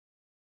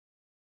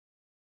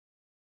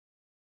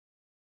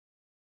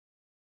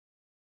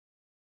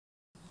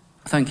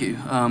Thank you.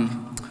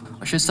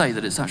 I should say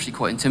that it's actually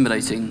quite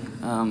intimidating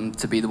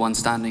to be the one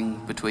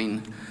standing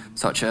between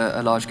such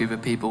a large group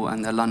of people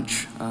and their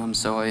lunch,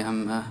 so I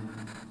am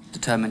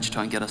determined to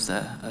try and get us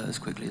there as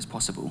quickly as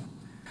possible.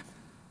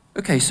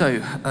 Okay, so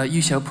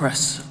UCL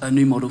Press, a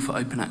new model for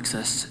open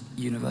access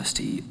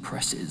university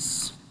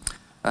presses.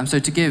 So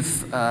to give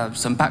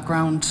some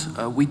background,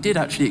 we did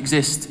actually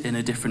exist in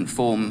a different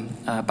form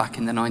back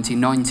in the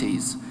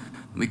 1990s.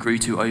 We grew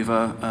to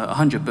over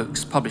 100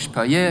 books published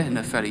per year in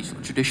a fairly sort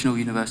of traditional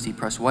university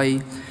press way,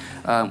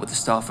 with a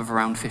staff of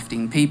around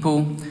 15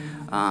 people.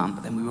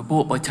 But then we were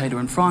bought by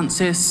Taylor &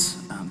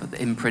 Francis, but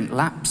the imprint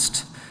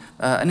lapsed.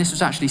 And this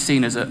was actually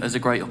seen as a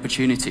great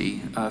opportunity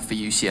for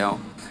UCL,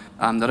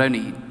 not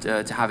only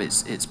to have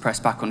its press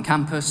back on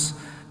campus,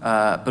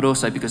 but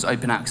also because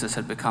open access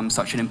had become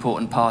such an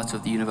important part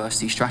of the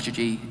university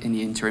strategy in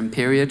the interim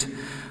period.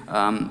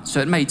 So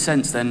it made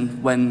sense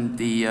then when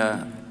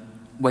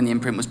the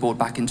imprint was bought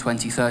back in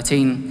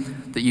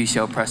 2013 that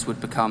UCL Press would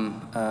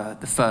become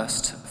the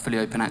first fully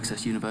open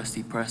access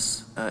university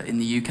press in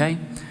the UK.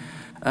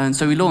 And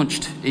so we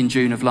launched in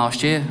June of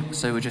last year,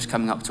 so we're just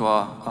coming up to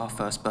our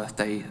first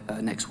birthday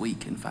next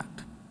week, in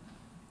fact.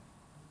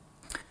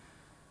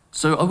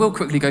 So I will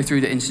quickly go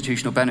through the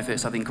institutional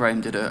benefits. I think Graham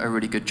did a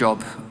really good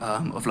job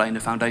of laying the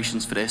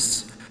foundations for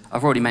this.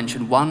 I've already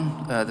mentioned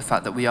one, the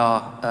fact that we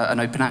are an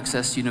open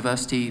access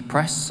university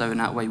press, so in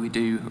that way we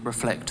do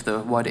reflect the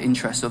wider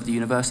interests of the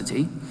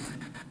university.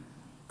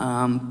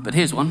 But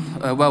here's one,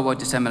 worldwide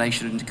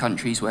dissemination into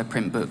countries where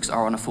print books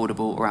are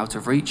unaffordable or out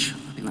of reach.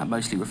 I think that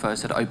mostly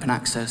refers to the open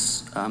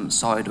access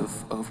side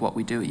of what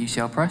we do at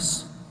UCL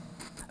Press.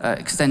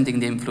 Extending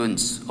the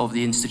influence of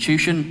the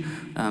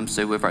institution,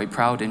 so we're very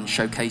proud in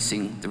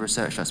showcasing the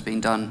research that's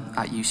being done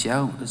at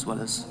UCL as well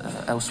as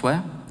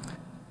elsewhere.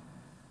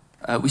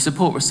 We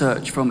support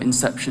research from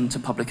inception to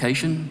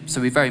publication,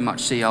 so we very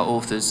much see our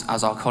authors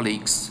as our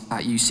colleagues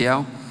at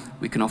UCL.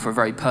 We can offer a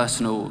very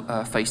personal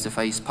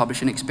face-to-face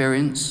publishing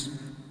experience.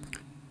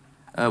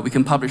 We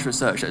can publish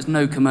research that has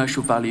no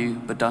commercial value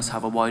but does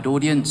have a wide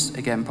audience,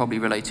 again probably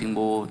relating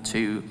more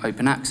to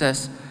open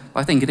access. But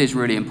I think it is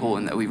really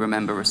important that we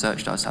remember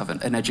research does have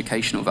an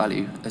educational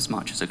value as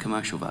much as a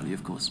commercial value,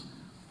 of course.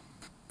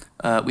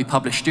 We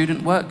publish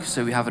student work,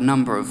 so we have a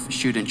number of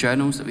student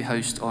journals that we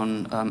host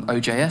on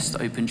OJS,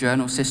 the Open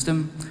Journal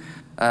System,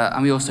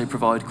 and we also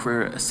provide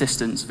career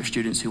assistance for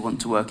students who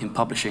want to work in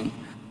publishing.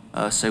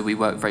 So we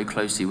work very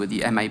closely with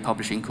the MA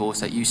Publishing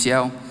course at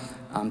UCL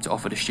to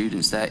offer the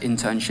students their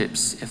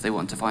internships if they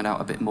want to find out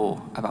a bit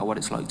more about what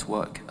it's like to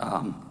work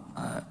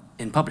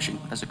in publishing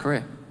as a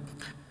career.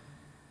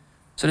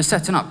 So the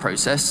setting up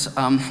process,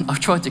 I've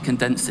tried to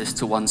condense this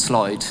to one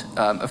slide.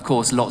 Of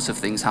course, lots of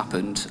things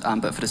happened,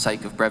 but for the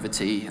sake of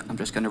brevity, I'm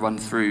just going to run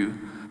through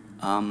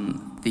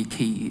the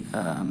key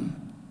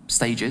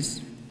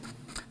stages.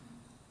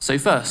 So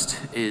first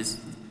is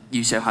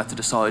UCL had to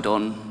decide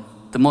on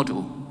the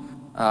model.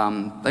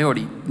 They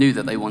already knew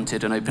that they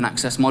wanted an open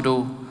access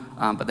model,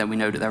 but then we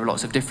know that there are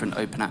lots of different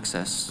open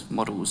access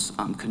models,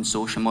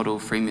 consortium model,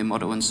 freemium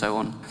model, and so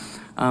on.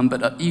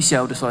 But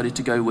UCL decided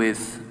to go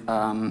with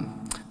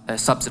a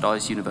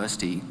subsidised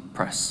university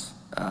press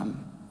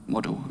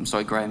model. I'm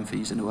sorry, Graham, for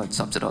using the word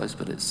subsidised,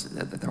 but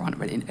there aren't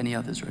really any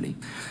others, really.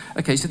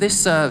 Okay, so this,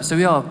 so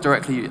we are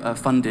directly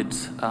funded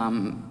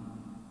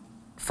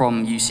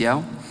from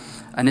UCL,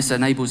 and this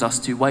enables us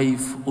to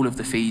waive all of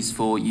the fees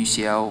for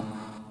UCL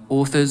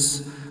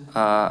authors,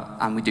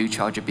 and we do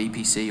charge a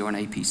BPC or an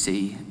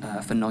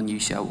APC for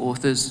non-UCL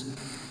authors.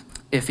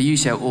 If a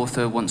UCL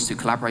author wants to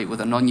collaborate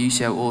with a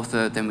non-UCL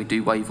author, then we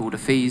do waive all the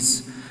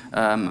fees.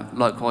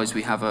 Likewise,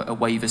 we have a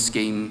waiver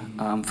scheme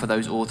for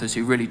those authors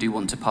who really do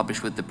want to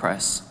publish with the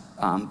press,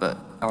 but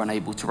are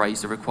unable to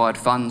raise the required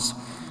funds.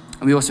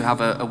 And we also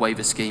have a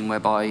waiver scheme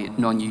whereby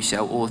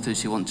non-UCL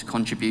authors who want to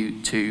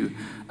contribute to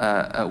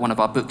one of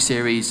our book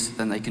series,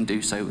 then they can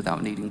do so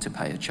without needing to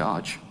pay a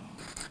charge.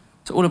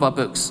 So all of our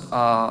books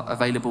are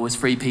available as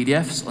free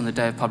PDFs on the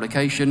day of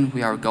publication.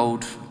 We are a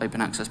gold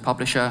open access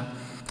publisher,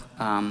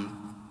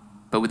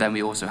 but then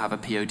we also have a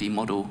POD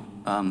model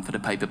for the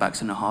paperbacks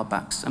and the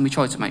hardbacks, and we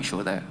try to make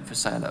sure they're for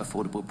sale at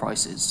affordable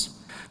prices.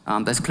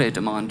 There's clear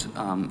demand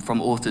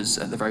from authors,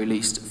 at the very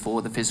least,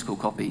 for the physical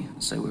copy,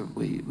 so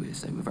we're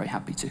very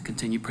happy to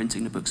continue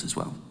printing the books as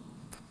well.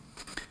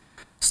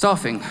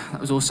 Staffing,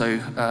 that was also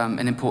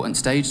an important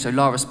stage. So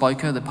Lara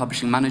Spiker, the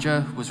publishing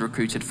manager, was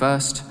recruited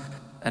first,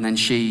 and then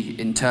she,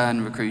 in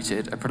turn,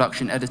 recruited a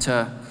production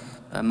editor,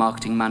 a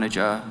marketing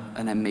manager,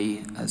 and then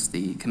me as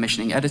the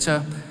commissioning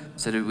editor.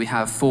 So that we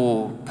have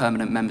 4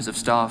 permanent members of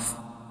staff,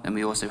 and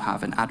we also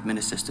have an admin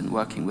assistant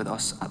working with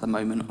us at the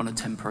moment on a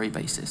temporary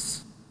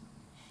basis.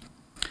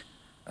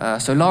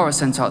 So Lara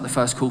sent out the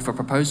first call for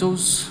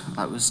proposals.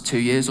 That was 2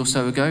 years or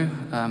so ago,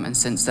 and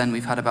since then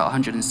we've had about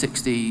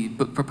 160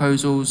 book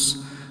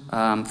proposals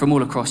from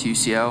all across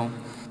UCL,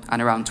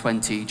 and around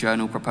 20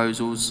 journal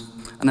proposals.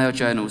 And they are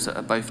journals that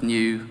are both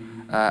new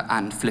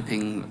and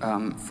flipping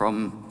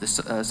from the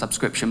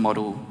subscription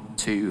model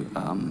to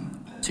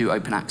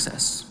open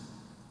access.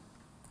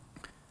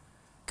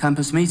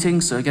 Campus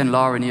meetings, so again,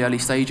 Lara in the early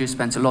stages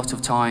spent a lot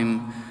of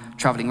time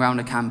traveling around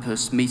the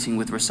campus, meeting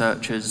with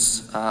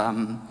researchers,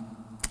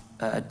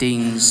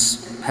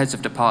 deans, heads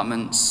of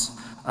departments,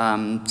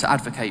 to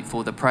advocate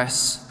for the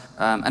press.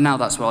 And now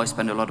that's what I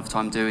spend a lot of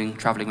time doing,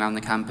 traveling around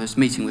the campus,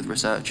 meeting with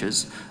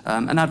researchers,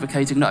 and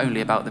advocating not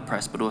only about the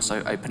press, but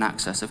also open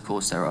access. Of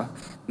course, there are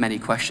many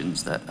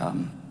questions that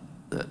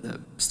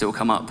still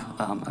come up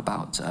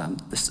about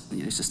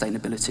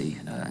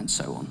sustainability and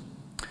so on.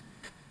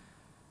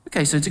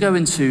 Okay, so to go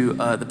into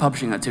the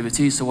publishing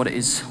activities, so what it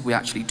is we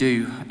actually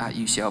do at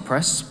UCL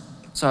Press.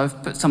 So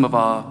I've put some of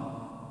our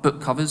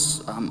book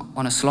covers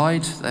on a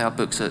slide. They are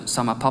books that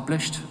some are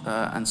published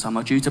and some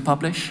are due to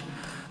publish.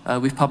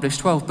 We've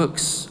published 12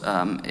 books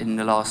in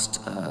the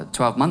last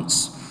 12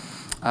 months,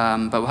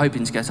 but we're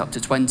hoping to get up to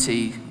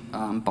 20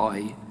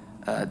 by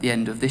the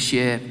end of this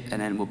year,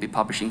 and then we'll be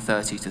publishing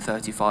 30 to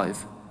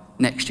 35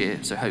 next year.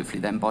 So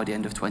hopefully then by the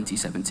end of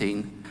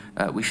 2017,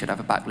 we should have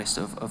a backlist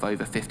of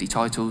over 50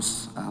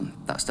 titles.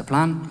 That's the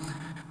plan.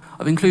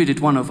 I've included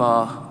one of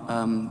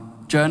our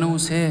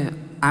journals here,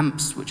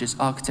 AMPS, which is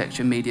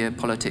Architecture, Media,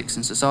 Politics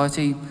and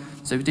Society.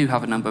 So we do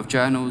have a number of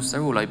journals.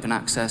 They're all open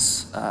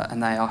access,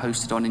 and they are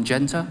hosted on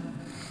Ingenta.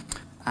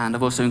 And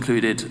I've also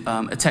included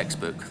a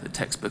textbook, the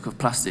textbook of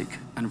plastic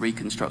and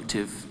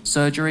reconstructive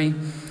surgery.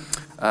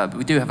 But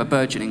we do have a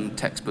burgeoning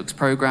textbooks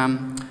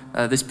program.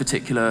 This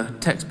particular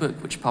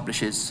textbook, which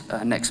publishes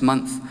next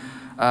month,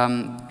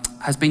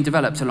 has been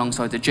developed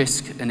alongside the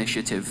JISC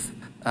initiative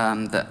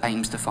that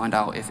aims to find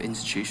out if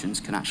institutions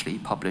can actually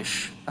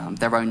publish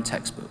their own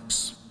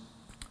textbooks.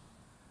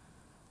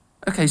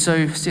 Okay,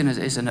 so seeing as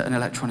it is an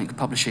electronic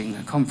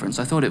publishing conference,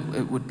 I thought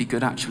it would be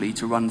good actually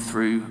to run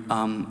through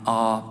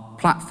our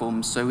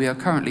platforms. So we are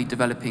currently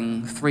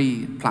developing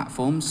 3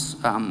 platforms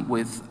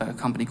with a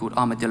company called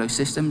Armadillo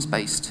Systems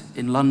based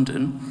in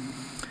London.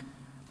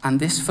 And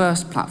this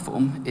first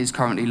platform is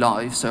currently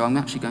live, so I'm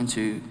actually going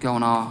to go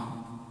on our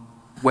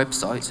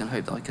website and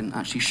hope that I can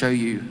actually show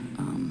you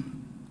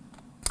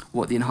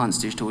what the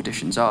enhanced digital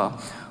editions are.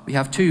 We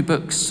have 2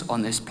 books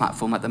on this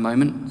platform at the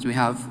moment. So we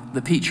have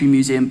the Petrie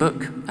Museum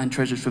book and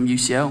Treasures from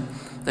UCL.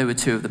 They were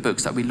 2 of the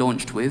books that we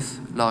launched with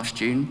last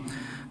June.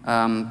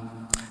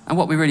 And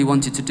what we really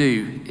wanted to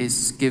do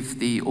is give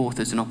the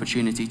authors an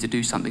opportunity to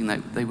do something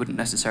that they wouldn't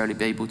necessarily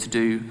be able to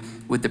do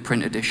with the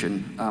print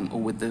edition or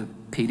with the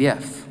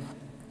PDF.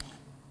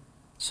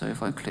 So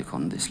if I click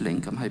on this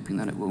link, I'm hoping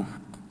that it will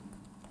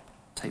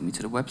take me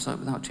to the website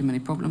without too many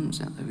problems.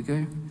 Yeah, there we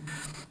go.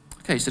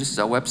 Okay, so this is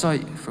our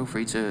website. Feel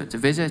free to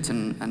visit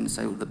and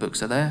say all the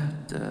books are there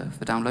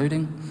for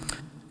downloading.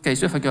 Okay,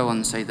 so if I go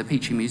on, say, the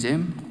Petrie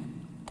Museum.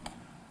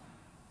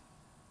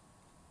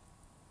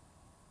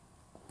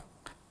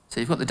 So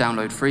you've got the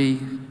download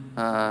free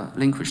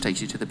link, which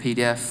takes you to the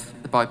PDF,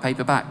 the buy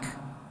paperback.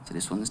 So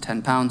this one's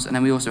 £10. And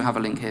then we also have a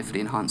link here for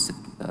the enhanced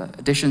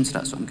edition, so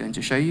that's what I'm going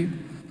to show you.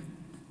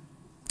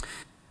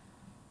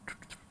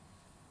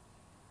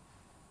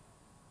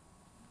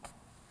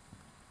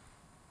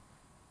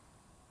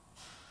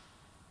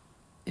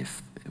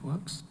 If it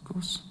works, of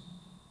course.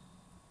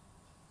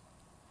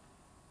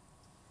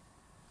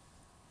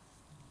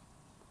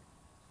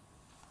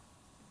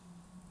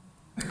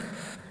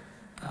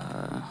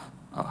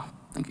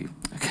 Thank you.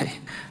 Okay.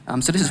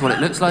 So this is what it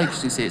looks like. As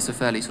you can see, it's a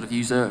fairly sort of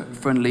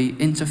user-friendly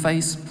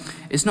interface.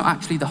 It's not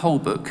actually the whole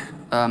book.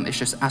 It's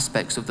just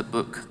aspects of the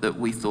book that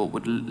we thought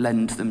would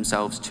lend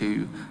themselves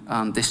to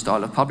this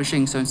style of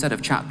publishing. So instead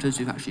of chapters,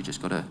 we've actually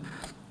just got a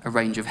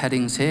range of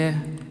headings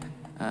here.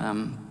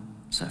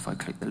 So if I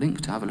click the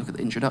link to have a look at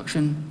the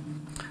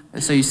introduction.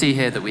 So you see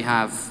here that we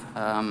have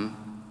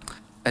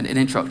an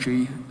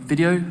introductory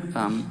video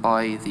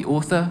by the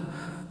author.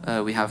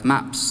 We have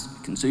maps,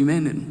 you can zoom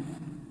in and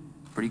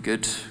pretty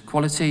good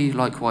quality.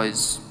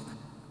 Likewise,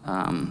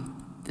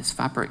 this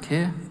fabric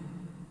here.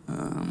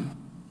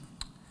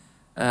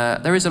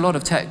 There is a lot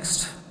of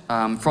text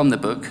from the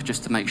book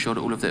just to make sure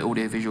that all of the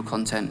audiovisual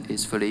content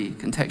is fully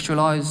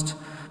contextualized.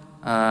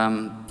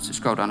 So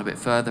scroll down a bit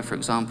further, for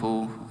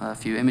example, a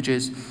few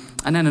images,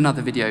 and then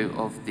another video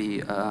of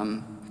the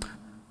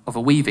of a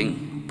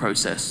weaving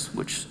process,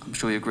 which I'm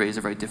sure you agree is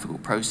a very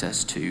difficult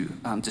process to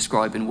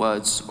describe in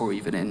words or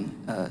even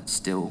in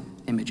still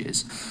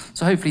images.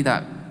 So hopefully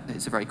that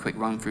is a very quick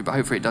run through, but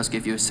hopefully it does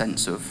give you a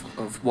sense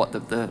of what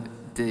the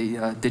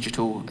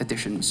digital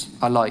editions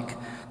are like.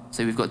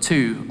 So we've got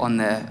 2 on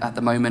there at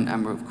the moment,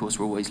 and of course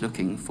we're always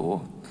looking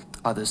for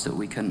others that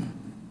we can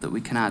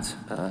add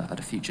at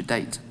a future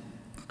date.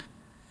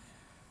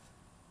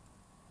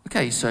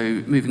 Okay,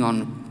 so moving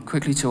on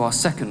quickly to our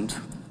second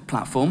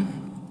platform,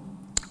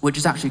 which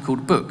is actually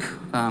called Book,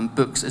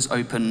 Books as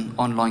Open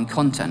Online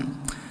Content.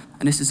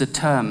 And this is a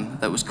term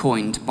that was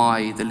coined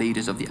by the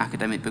leaders of the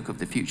Academic Book of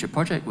the Future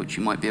project, which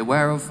you might be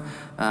aware of.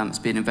 It's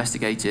been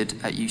investigated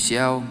at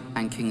UCL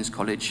and King's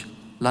College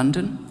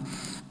London.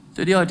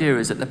 So the idea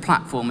is that the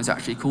platform is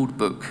actually called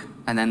Book,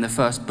 and then the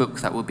first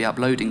book that we'll be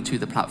uploading to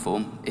the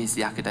platform is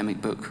the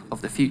Academic Book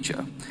of the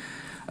Future.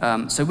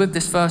 So with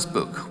this first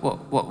book,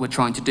 what we're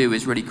trying to do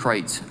is really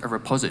create a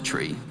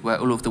repository where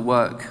all of the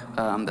work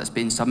that's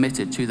been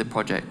submitted to the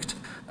project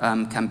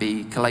can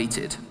be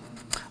collated.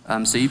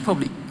 So you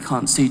probably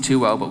can't see too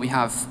well, but we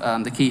have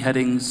the key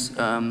headings,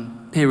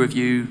 peer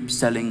review,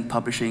 selling,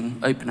 publishing,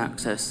 open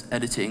access,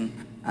 editing,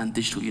 and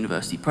digital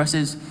university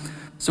presses.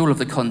 So all of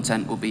the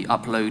content will be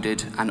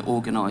uploaded and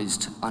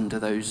organized under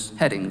those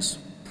headings.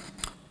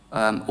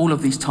 All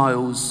of these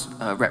tiles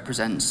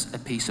represents a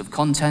piece of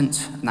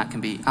content, and that can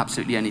be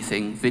absolutely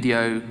anything: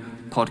 video,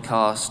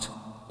 podcast,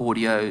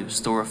 audio,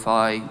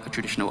 storify, a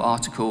traditional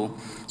article.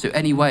 So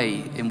any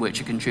way in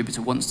which a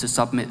contributor wants to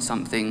submit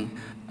something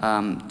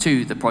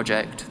to the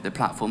project, the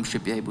platform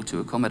should be able to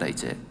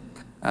accommodate it.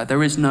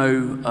 There is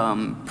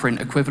no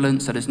print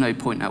equivalent, so there's no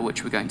point at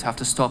which we're going to have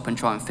to stop and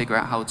try and figure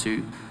out how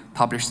to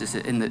publish this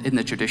in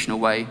the traditional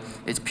way.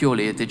 It's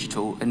purely a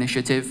digital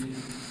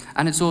initiative.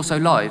 And it's also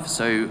live,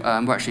 so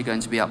we're actually going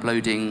to be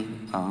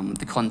uploading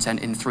the content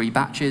in 3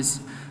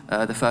 batches.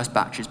 The first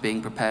batch is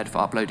being prepared for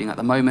uploading at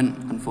the moment.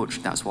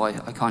 Unfortunately, that's why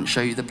I can't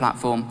show you the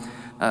platform.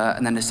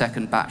 And then the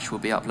second batch will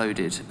be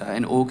uploaded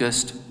in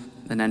August,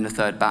 and then the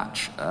third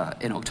batch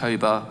in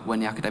October, when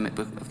the Academic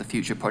Book of the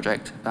Future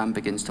project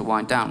begins to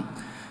wind down.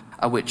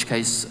 At which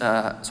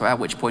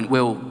point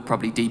we'll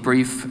probably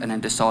debrief and then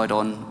decide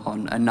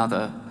on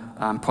another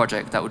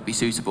project that would be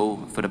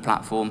suitable for the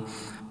platform.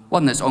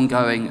 One that's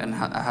ongoing and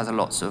has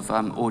lots of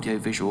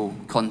audio-visual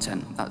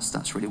content.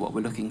 That's really what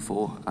we're looking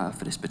for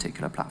this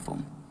particular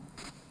platform.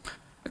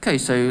 Okay,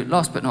 so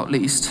last but not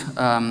least,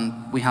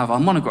 we have our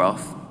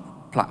monograph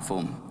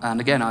platform. And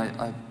again,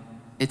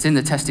 it's in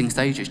the testing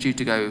stage. It's due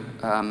to go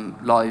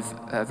live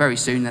very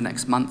soon, the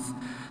next month.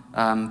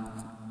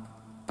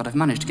 But I've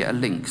managed to get a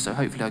link, so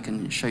hopefully I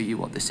can show you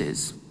what this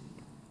is.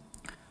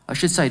 I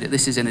should say that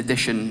this is in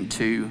addition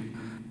to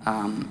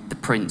the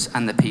print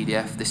and the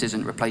PDF. This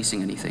isn't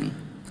replacing anything.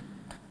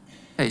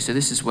 Okay, so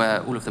this is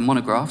where all of the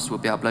monographs will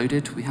be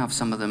uploaded. We have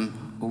some of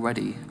them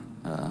already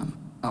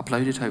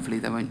uploaded. Hopefully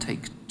they won't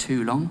take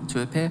too long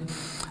to appear.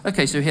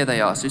 Okay, so here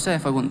they are. So say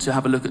if I want to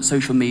have a look at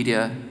social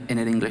media in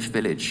an English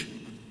village.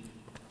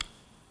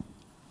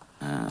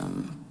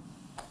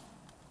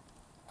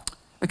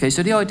 Okay,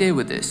 so the idea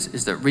with this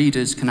is that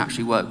readers can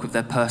actually work with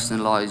their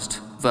personalized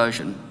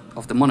version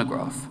of the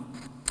monograph.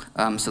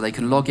 So they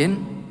can log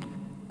in.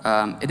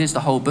 It is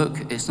the whole book.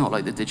 It's not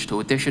like the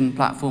digital edition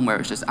platform where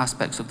it's just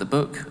aspects of the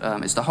book.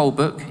 It's the whole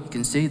book. You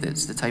can see that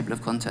the table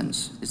of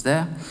contents is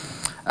there.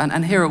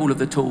 And here are all of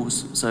the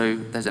tools. So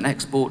there's an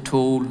export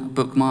tool,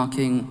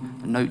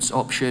 bookmarking, a notes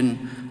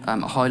option, a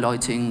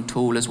highlighting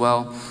tool as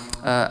well.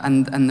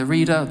 And the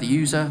reader, the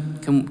user,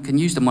 can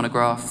use the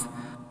monograph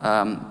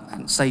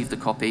and save the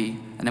copy.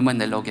 And then when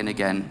they log in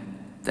again,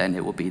 then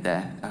it will be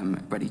there,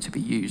 ready to be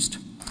used.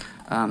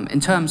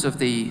 In terms of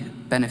the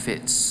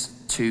benefits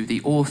to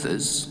the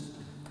authors,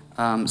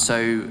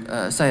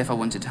 say if I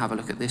wanted to have a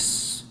look at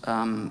this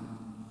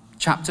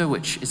chapter,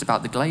 which is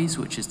about the Glaze,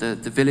 which is the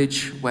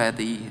village where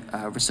the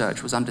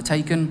research was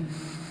undertaken,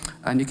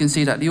 and you can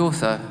see that the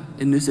author,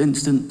 in this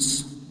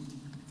instance,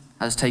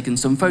 has taken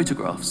some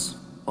photographs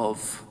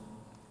of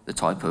the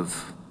type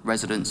of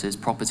residences,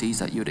 properties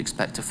that you would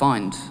expect to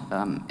find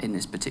in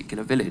this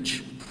particular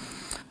village.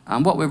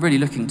 And what we're really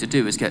looking to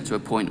do is get to a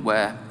point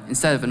where,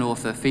 instead of an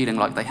author feeling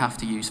like they have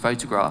to use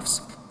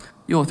photographs,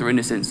 the author in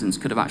this instance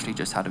could have actually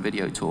just had a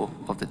video tour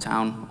of the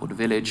town or the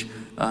village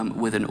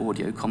with an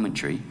audio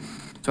commentary.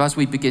 So as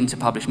we begin to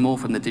publish more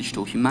from the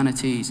digital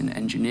humanities and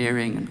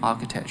engineering and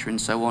architecture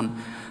and so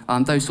on,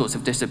 those sorts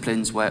of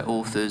disciplines where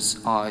authors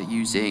are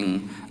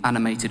using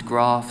animated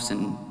graphs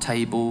and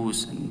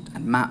tables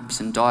and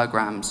maps and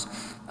diagrams,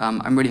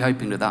 I'm really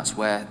hoping that that's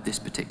where this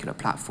particular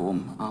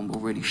platform will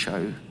really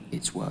show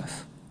its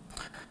worth.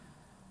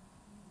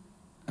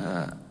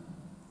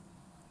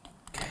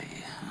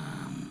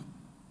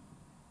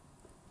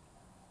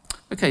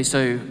 Okay,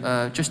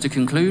 so just to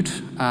conclude,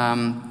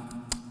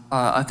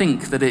 I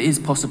think that it is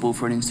possible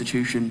for an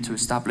institution to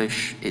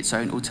establish its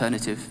own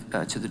alternative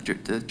to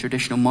the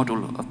traditional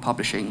model of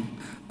publishing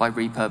by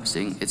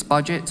repurposing its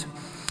budget.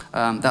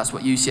 That's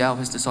what UCL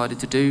has decided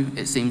to do.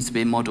 It seems to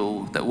be a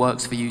model that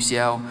works for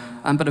UCL,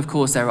 but of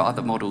course there are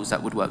other models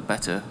that would work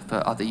better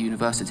for other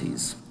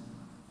universities.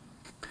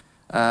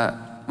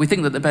 We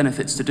think that the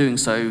benefits to doing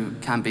so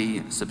can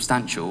be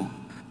substantial.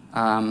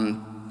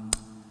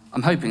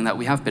 I'm hoping that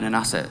we have been an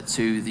asset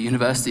to the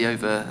university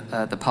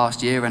over the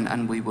past year,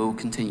 and we will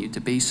continue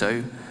to be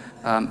so.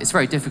 It's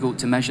very difficult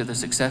to measure the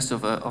success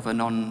of a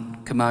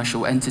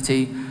non-commercial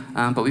entity,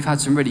 but we've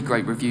had some really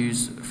great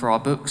reviews for our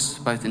books,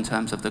 both in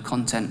terms of the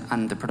content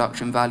and the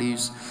production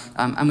values,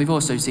 and we've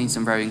also seen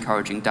some very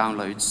encouraging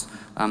downloads.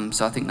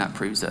 So I think that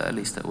proves that at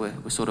least that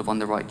we're sort of on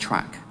the right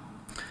track.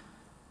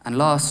 And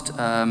last,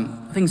 I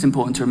think it's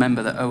important to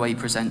remember that OA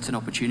presents an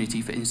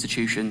opportunity for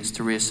institutions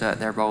to reassert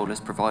their role as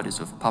providers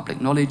of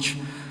public knowledge.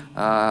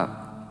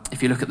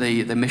 If you look at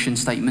the mission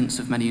statements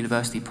of many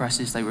university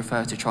presses, they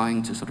refer to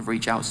trying to sort of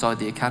reach outside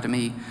the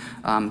academy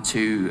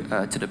to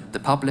the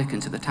public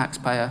and to the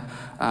taxpayer.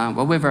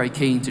 Well, we're very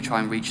keen to try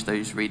and reach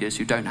those readers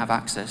who don't have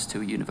access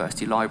to a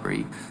university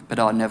library, but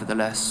are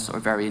nevertheless sort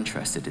of very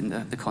interested in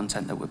the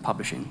content that we're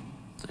publishing.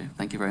 So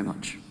thank you very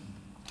much.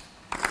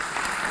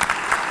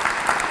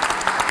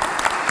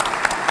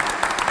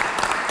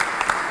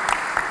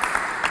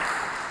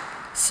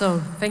 So,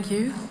 thank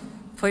you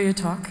for your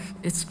talk.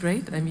 It's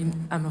great. I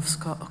mean, I'm of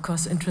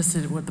course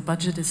interested in what the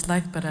budget is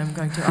like, but I'm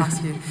going to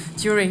ask you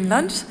during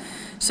lunch.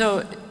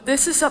 So,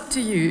 this is up to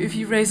you. If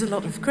you raise a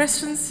lot of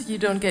questions, you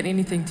don't get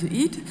anything to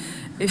eat.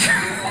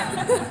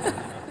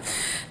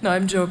 No,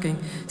 I'm joking.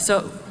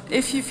 So,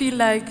 if you feel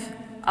like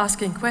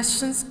asking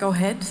questions, go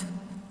ahead.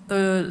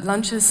 The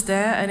lunch is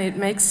there, and it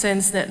makes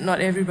sense that not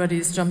everybody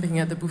is jumping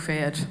at the buffet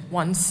at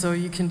once, so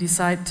you can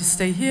decide to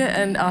stay here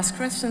and ask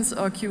questions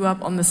or queue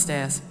up on the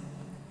stairs.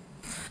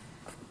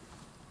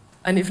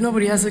 And if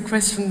nobody has a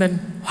question,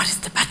 then what is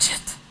the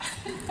budget?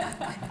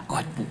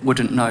 I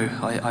wouldn't know.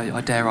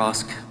 I dare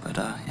ask, but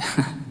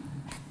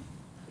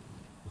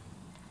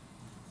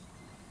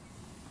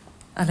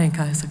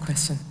Alenka has a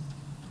question.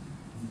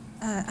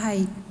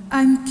 Hi,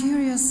 I'm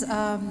curious.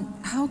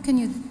 How can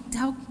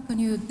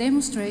you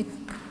demonstrate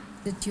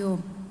that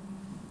you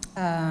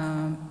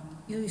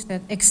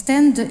that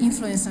extend the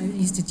influence on your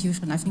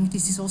institution? I think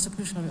this is also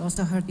crucial. We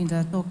also heard in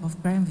the talk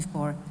of Graham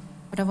before.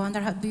 But I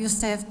wonder, do you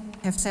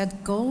have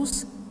set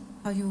goals,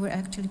 how you will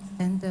actually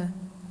extend the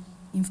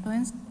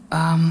influence?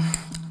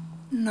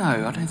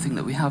 No, I don't think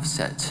that we have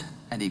set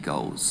any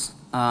goals.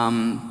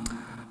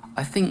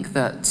 I think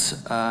that,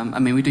 I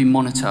mean, we do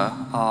monitor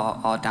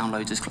our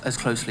downloads as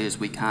closely as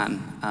we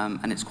can,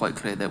 and it's quite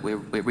clear that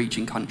we're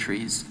reaching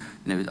countries,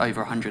 you know,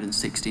 over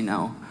 160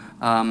 now.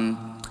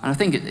 And I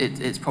think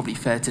it's probably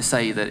fair to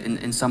say that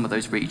in some of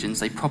those regions,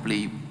 they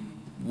probably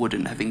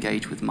wouldn't have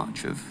engaged with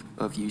much of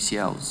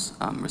UCL's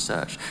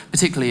research,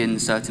 particularly in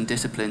certain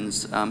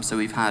disciplines. So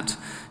we've had,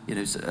 you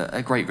know,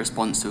 a great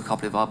response to a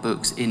couple of our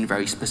books in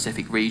very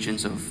specific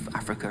regions of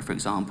Africa, for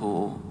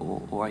example,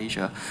 or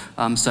Asia.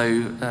 So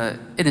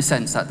in a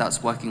sense,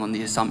 that's working on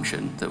the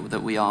assumption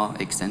that we are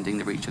extending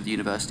the reach of the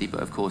university.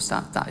 But of course,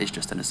 that is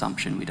just an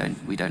assumption.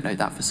 We don't know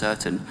that for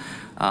certain.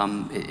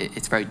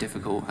 It's very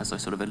difficult, as I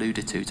sort of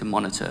alluded to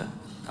monitor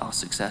our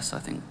success, I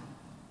think.